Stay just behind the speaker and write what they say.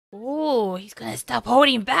Oh, he's gonna stop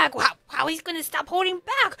holding back. Wow, he's gonna stop holding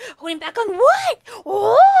back. Holding back on what?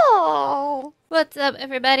 Oh! What's up,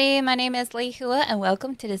 everybody? My name is Lehua, and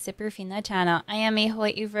welcome to the Superfina Channel. I am a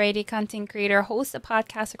Hawaii variety content creator, host of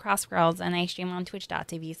podcasts across worlds, and I stream on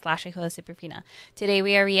twitch.tv/Superfina. Today,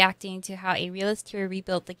 we are reacting to how a realist hero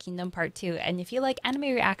rebuilt the kingdom part 2. And if you like anime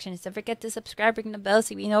reactions, don't forget to subscribe, ring the bell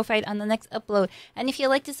so you be notified on the next upload. And if you'd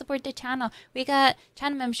like to support the channel, we got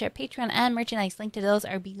channel membership, Patreon, and merchandise. Link to those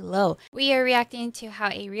are below. We are reacting to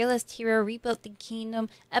how a realist hero rebuilt the kingdom,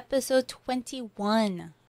 episode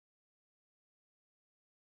 21.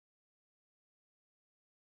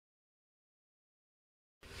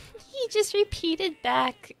 He just repeated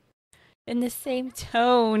back in the same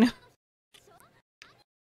tone.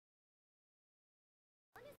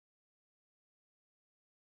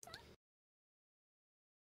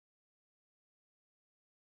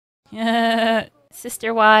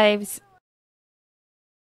 Sister wives.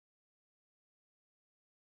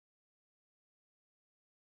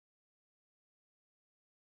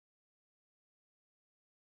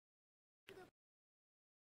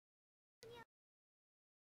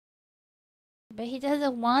 But he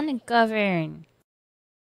doesn't want to govern.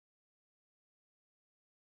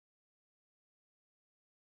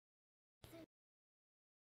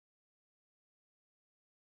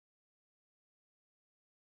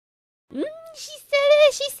 She said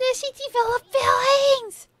it! She said she developed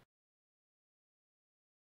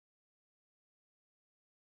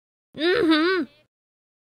feelings!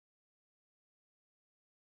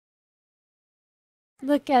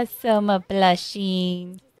 Look at Selma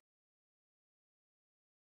blushing.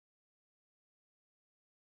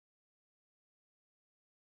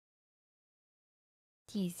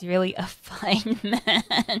 He's really a fine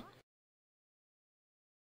man.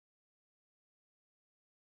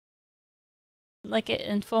 Like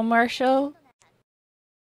an infomercial.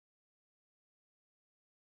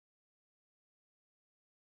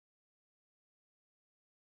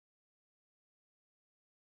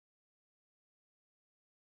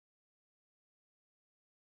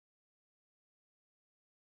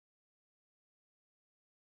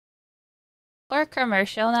 Or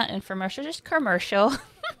commercial, not infomercial, just commercial.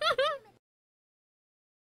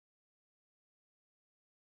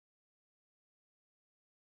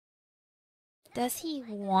 Does he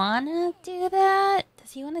wanna do that?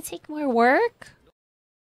 Does he wanna take more work?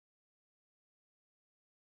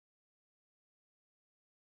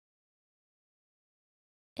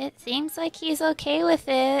 It seems like he's okay with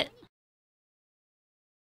it.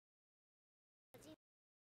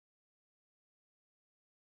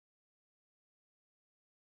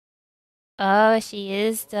 Oh, she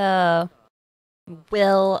is the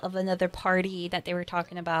will of another party that they were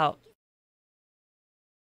talking about.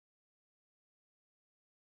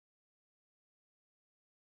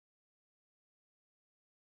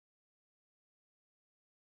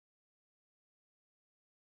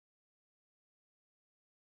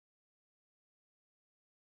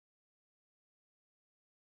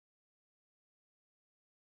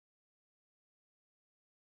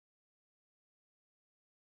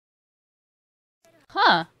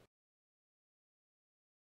 Huh.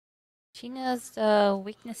 She knows the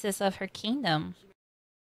weaknesses of her kingdom.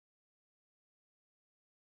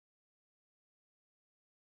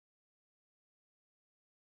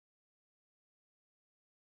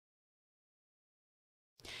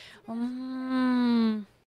 Mm.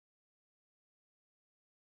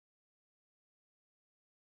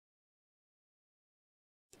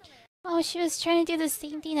 Oh, she was trying to do the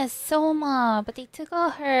same thing as Soma, but they took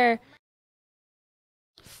all her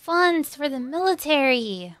funds for the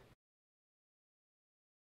military.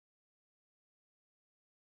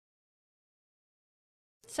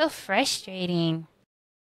 So frustrating.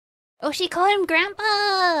 Oh, she called him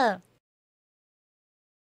Grandpa!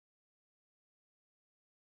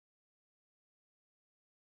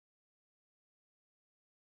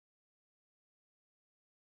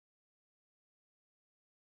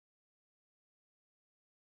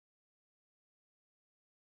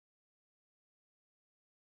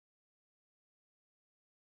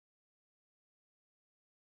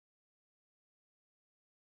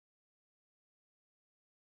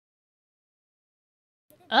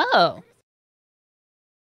 Oh.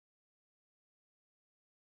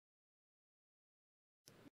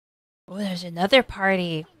 Oh, there's another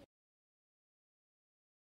party.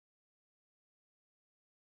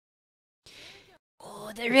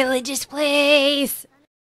 Oh, the religious place!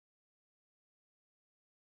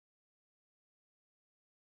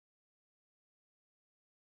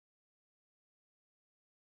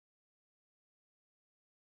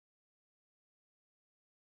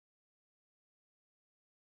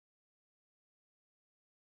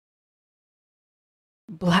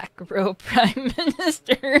 Black Robe Prime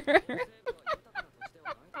Minister.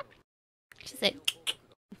 She's like,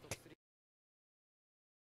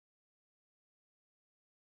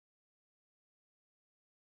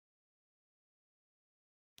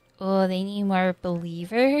 oh, they need more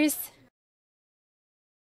believers.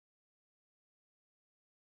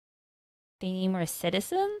 They need more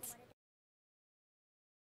citizens.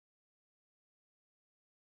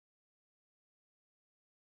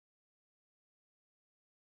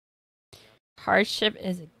 Hardship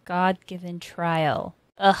is a God-given trial.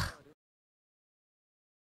 Ugh.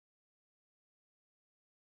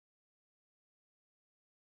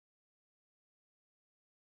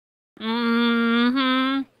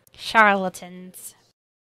 Mm-hmm. Charlatans.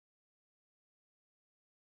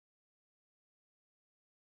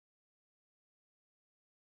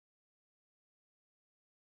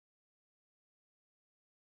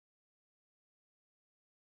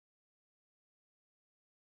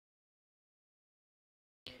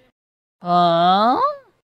 Oh?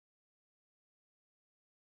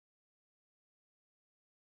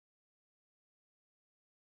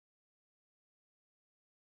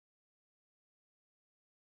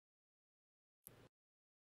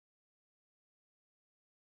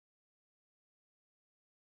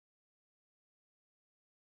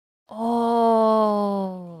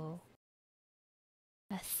 Oh.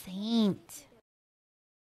 A saint.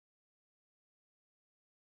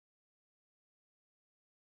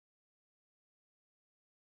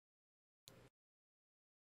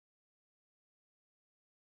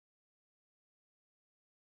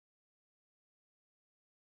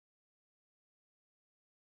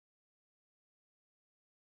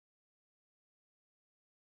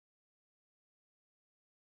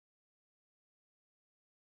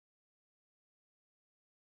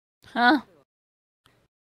 Huh?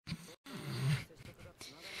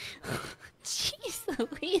 Jeez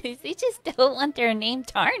Louise, they just don't want their name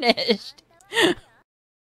tarnished.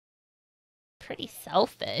 Pretty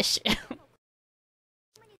selfish.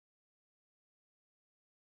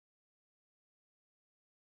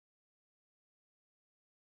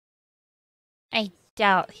 I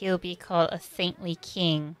doubt he'll be called a saintly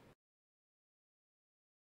king.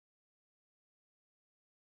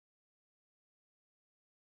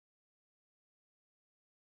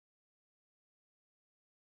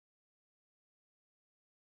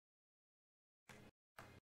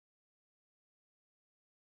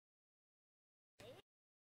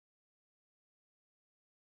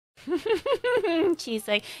 She's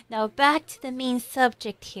like, now back to the main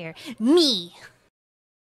subject here. Me!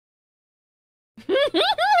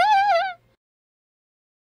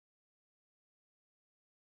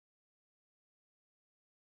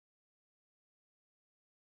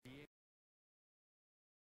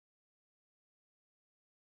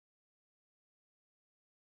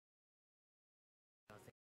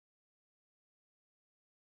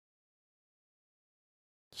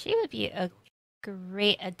 She would be a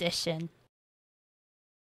great addition.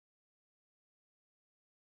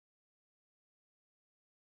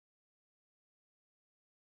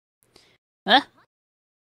 Huh?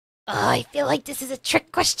 Oh, I feel like this is a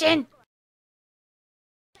trick question.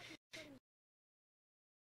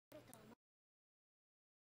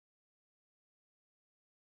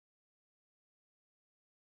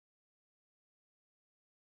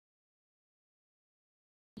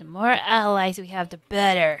 The more allies we have, the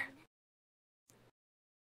better.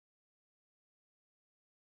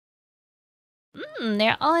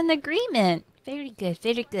 They're all in agreement. Very good,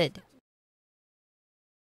 very good.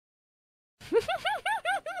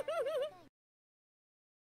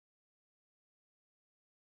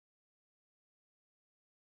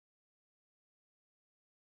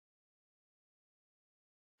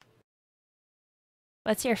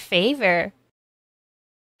 What's your favor?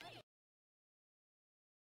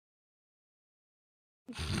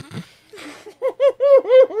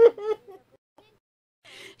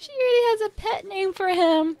 She already has a pet name for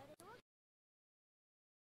him.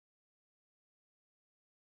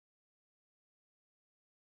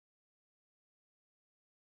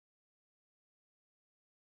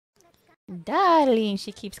 Darling,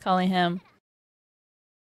 she keeps calling him.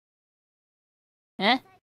 Huh?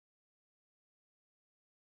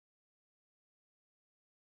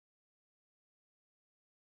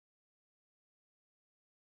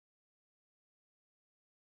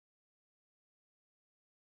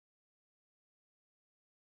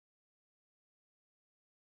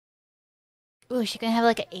 Ooh, she gonna have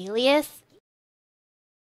like an alias?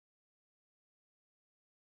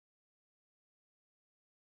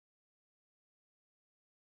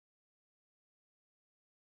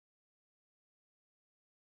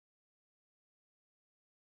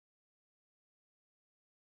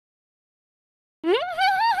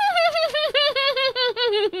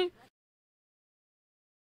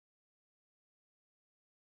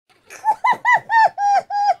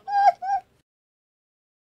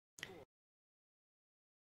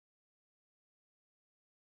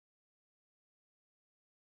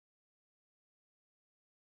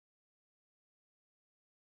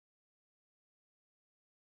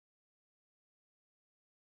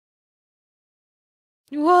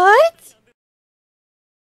 What?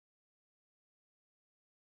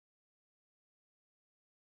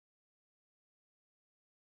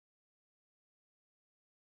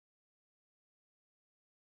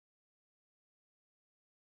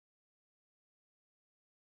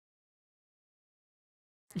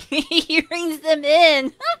 He brings them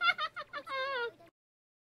in.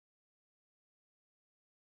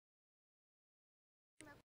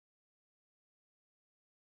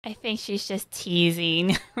 I think she's just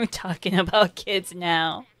teasing. We're talking about kids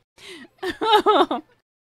now.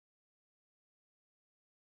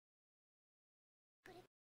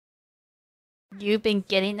 You've been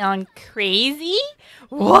getting on crazy?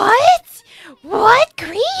 What? What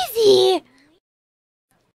crazy?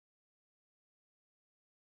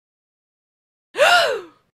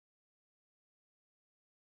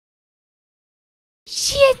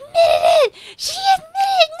 She admitted it! She admitted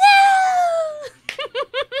it!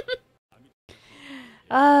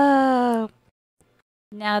 No! Oh.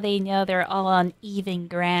 Now they know they're all on even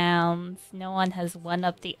grounds. No one has one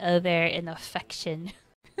up the other in affection.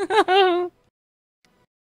 I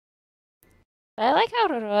like how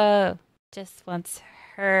Roroa just wants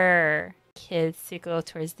her kids to go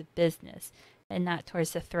towards the business and not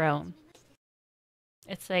towards the throne.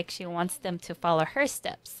 It's like she wants them to follow her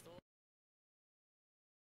steps.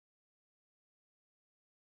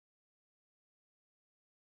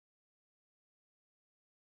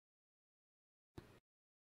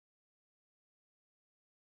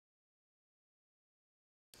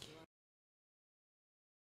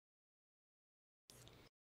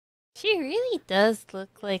 She really does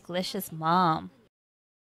look like Lish's mom.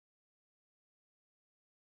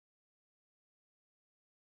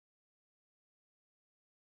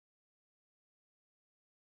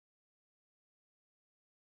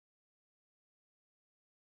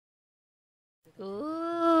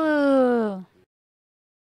 Ooh.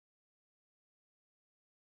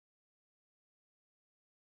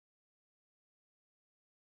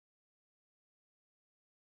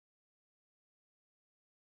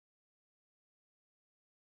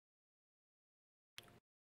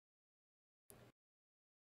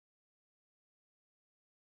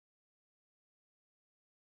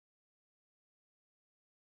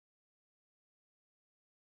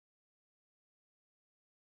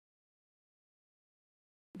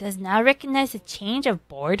 Does not recognize the change of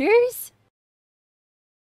borders?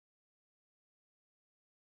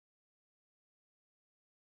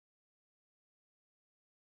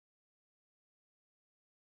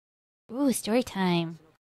 Ooh, story time.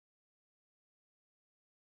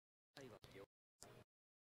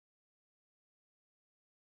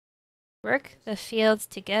 Work the fields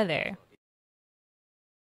together.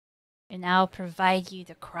 And I'll provide you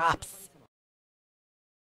the crops.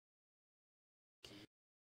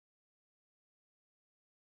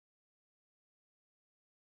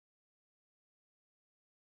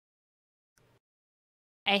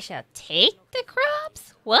 I shall take the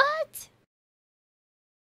crops? What?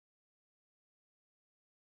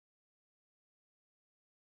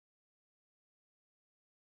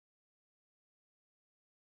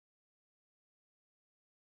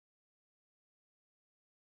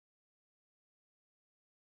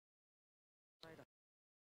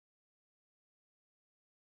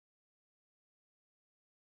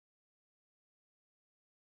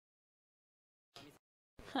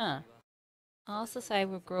 Huh. All society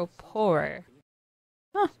will grow poorer.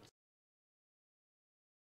 Huh.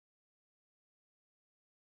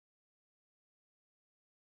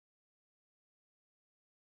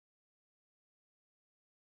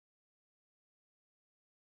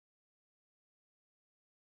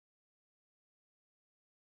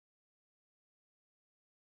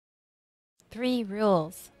 Three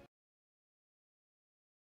rules.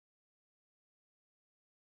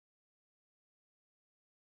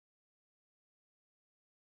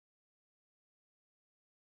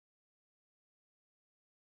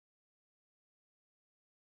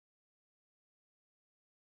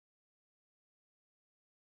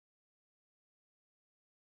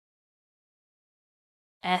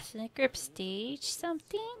 Ethnic group stage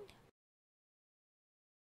something?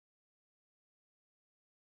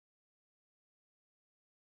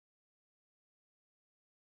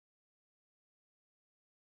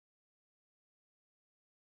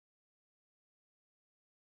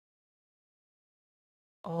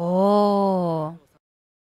 Oh.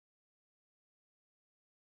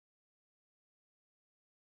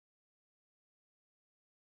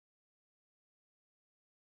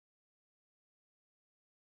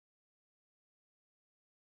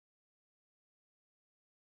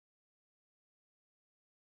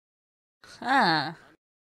 Huh.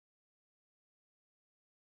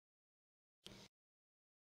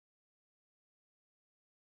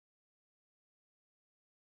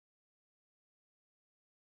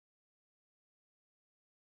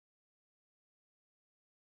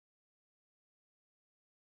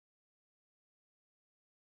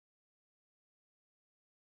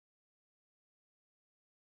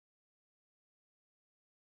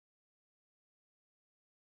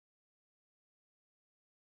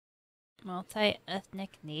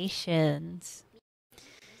 Multi-ethnic nations.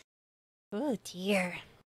 Oh dear.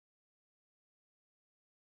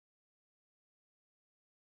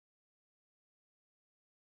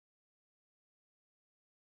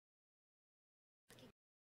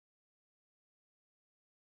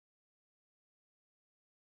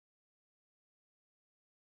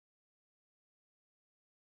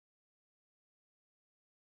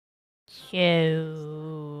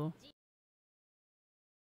 So.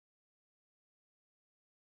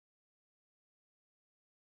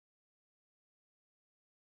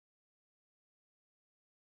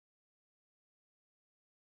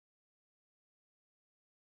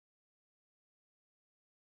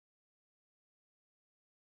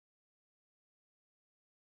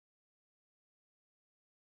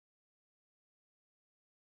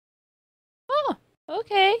 Oh,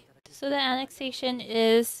 okay. So the annexation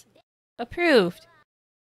is approved.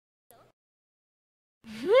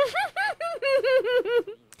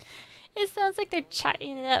 It sounds like they're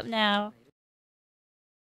chatting it up now.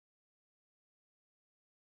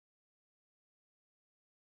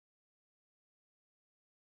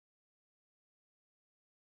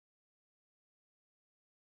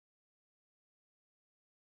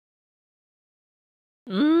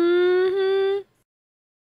 Mm-hmm.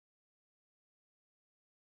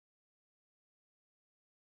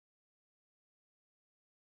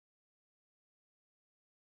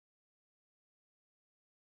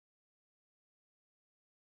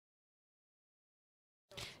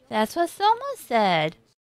 That's what Selma said.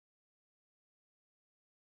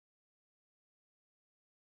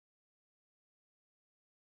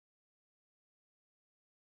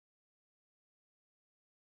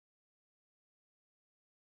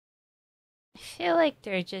 I feel like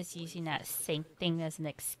they're just using that same thing as an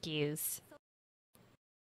excuse.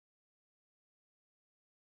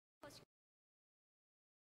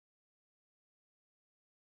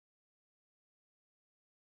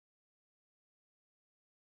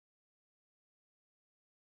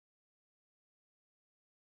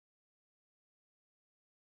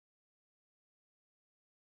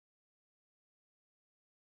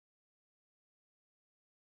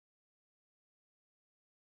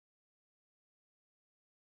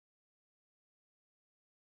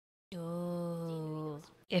 Ooh,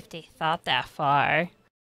 if they thought that far.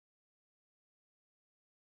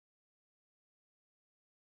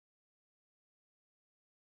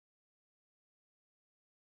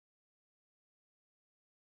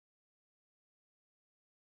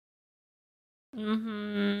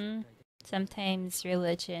 Mm-hmm. Sometimes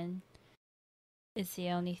religion is the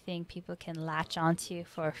only thing people can latch onto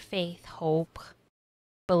for faith, hope,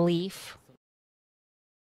 belief.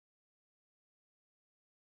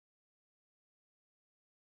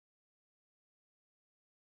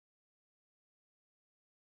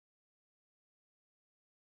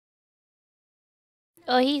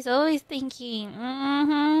 Oh, he's always thinking.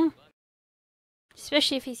 Mm-hmm.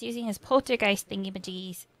 Especially if he's using his poltergeist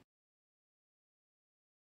thingy-majiggies.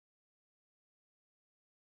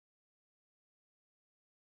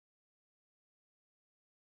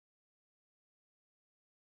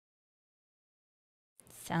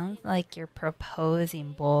 Sounds like you're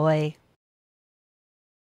proposing, boy.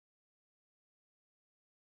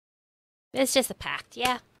 It's just a pact,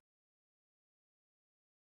 yeah.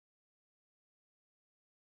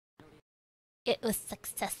 It was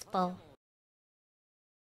successful.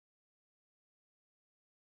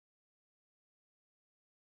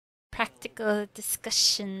 Practical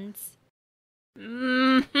discussions.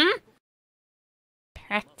 Mm-hmm.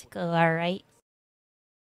 Practical, alright.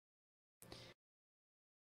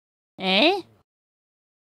 Eh?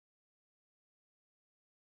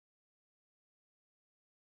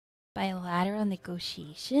 Bilateral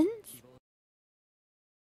negotiations?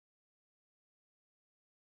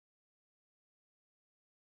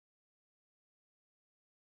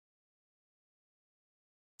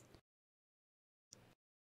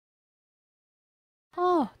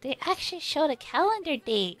 Oh, they actually showed a calendar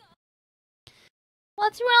date.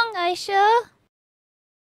 What's wrong, Aisha?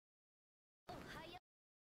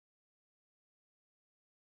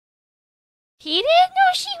 He didn't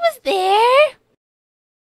know she was there?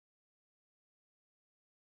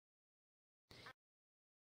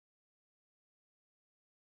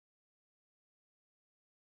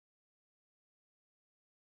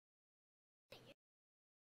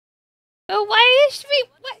 But why is she...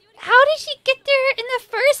 How did she get there in the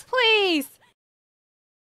first place?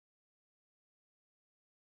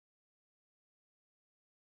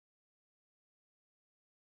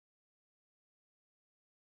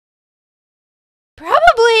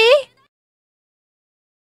 Probably.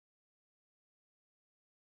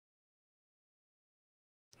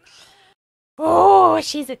 Oh,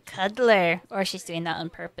 she's a cuddler. Or she's doing that on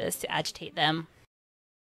purpose to agitate them.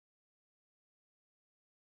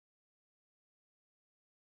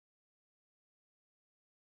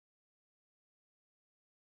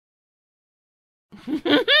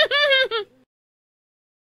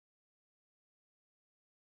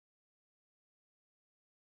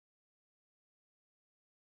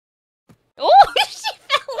 Oh, she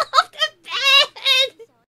fell off the bed!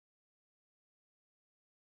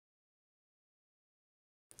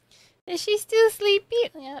 Is she still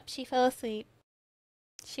sleepy? Yep, she fell asleep.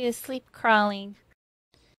 She was sleep crawling.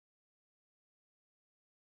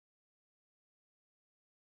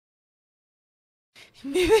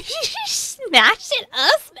 Maybe she smashed it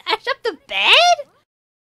up? Smashed up the bed?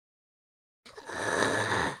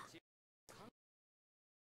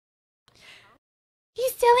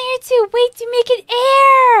 He's telling her to wait to make it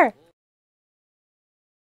air!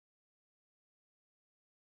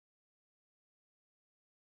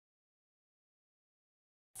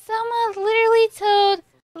 Someone literally told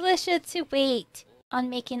Alicia to wait on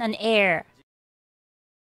making an air.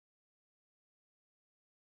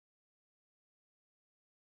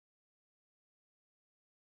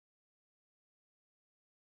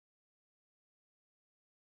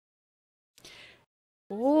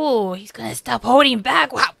 Oh, he's gonna stop holding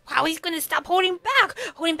back. How he's gonna stop holding back?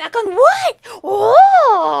 Holding back on what?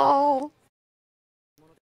 Oh!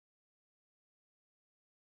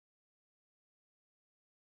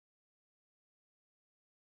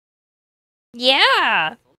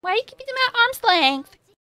 Yeah! Why are you keeping them at arm's length?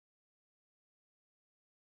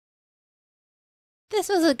 This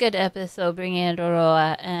was a good episode, bringing in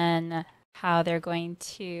Roroa and how they're going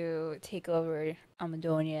to take over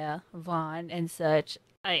Amidonia, Vaughn, and such.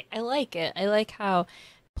 I like it. I like how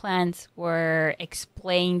plans were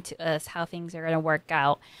explained to us, how things are going to work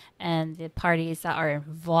out, and the parties that are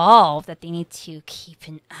involved that they need to keep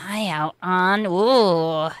an eye out on.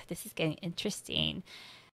 Ooh, this is getting interesting.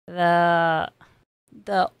 The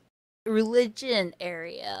religion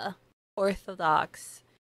area, Orthodox,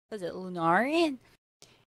 was it Lunarian?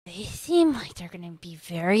 They seem like they're going to be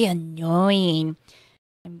very annoying.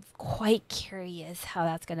 I'm quite curious how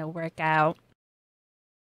that's going to work out.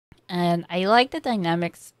 And I like the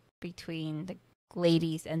dynamics between the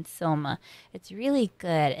ladies and Soma. It's really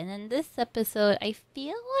good. And in this episode, I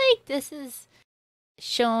feel like this is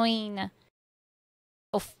showing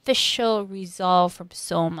official resolve from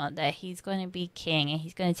Soma that he's going to be king and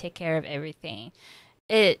he's going to take care of everything.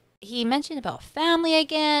 He mentioned about family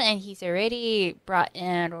again, and he's already brought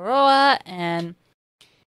in Roroa, and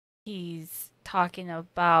he's talking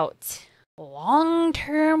about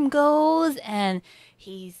long-term goals, and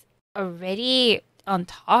he's already on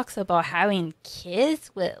talks about having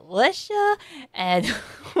kids with Lisha, and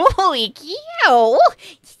holy cow,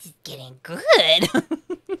 this is getting good.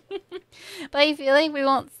 But I feel like we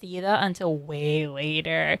won't see that until way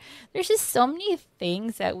later. There's just so many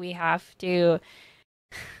things that we have to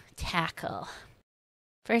tackle.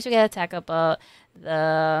 First, we gotta tackle about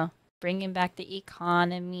the bringing back the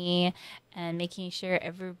economy and making sure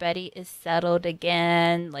everybody is settled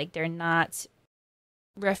again, like they're not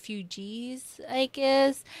refugees, I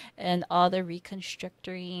guess, and all the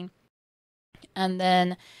reconstructing. And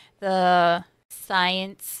then the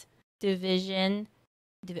science division,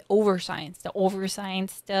 the over science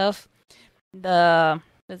stuff, the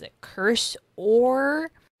was it curse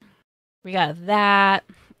ore? We got that.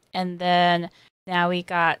 And then now we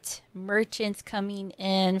got merchants coming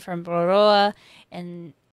in from Roroa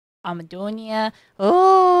and Amidonia.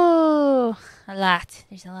 Oh, a lot.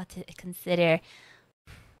 There's a lot to consider.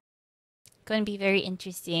 Going to be very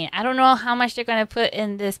interesting. I don't know how much they're going to put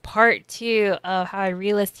in this part 2 of how a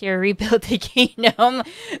realist here rebuilt the kingdom.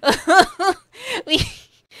 we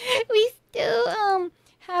still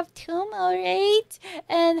have Tomo, right?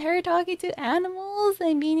 And her talking to animals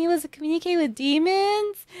and being able to communicate with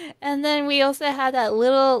demons. And then we also had that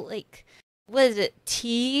little, like, what is it,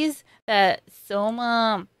 tease that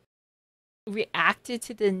Soma reacted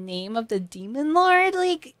to the name of the demon lord.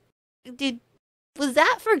 Like, was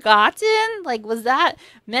that forgotten? Like, was that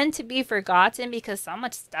meant to be forgotten because so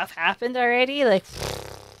much stuff happened already? Like,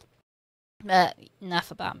 but enough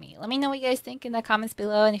about me. Let me know what you guys think in the comments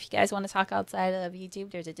below. And if you guys want to talk outside of YouTube,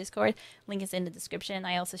 there's a Discord. Link is in the description.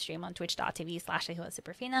 I also stream on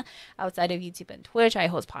twitch.tv/Superfina. Outside of YouTube and Twitch, I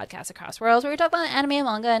host podcasts across worlds where we talk about anime and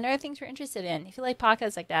manga and other things we're interested in. If you like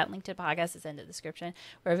podcasts like that, link to the podcast is in the description.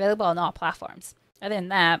 We're available on all platforms. Other than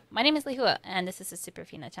that, my name is Lehua, and this is the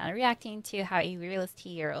Superfina Channel reacting to how a realist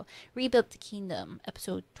hero rebuilt the kingdom,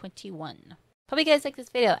 episode 21. Hope you guys like this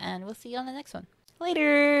video, and we'll see you on the next one.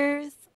 Laters!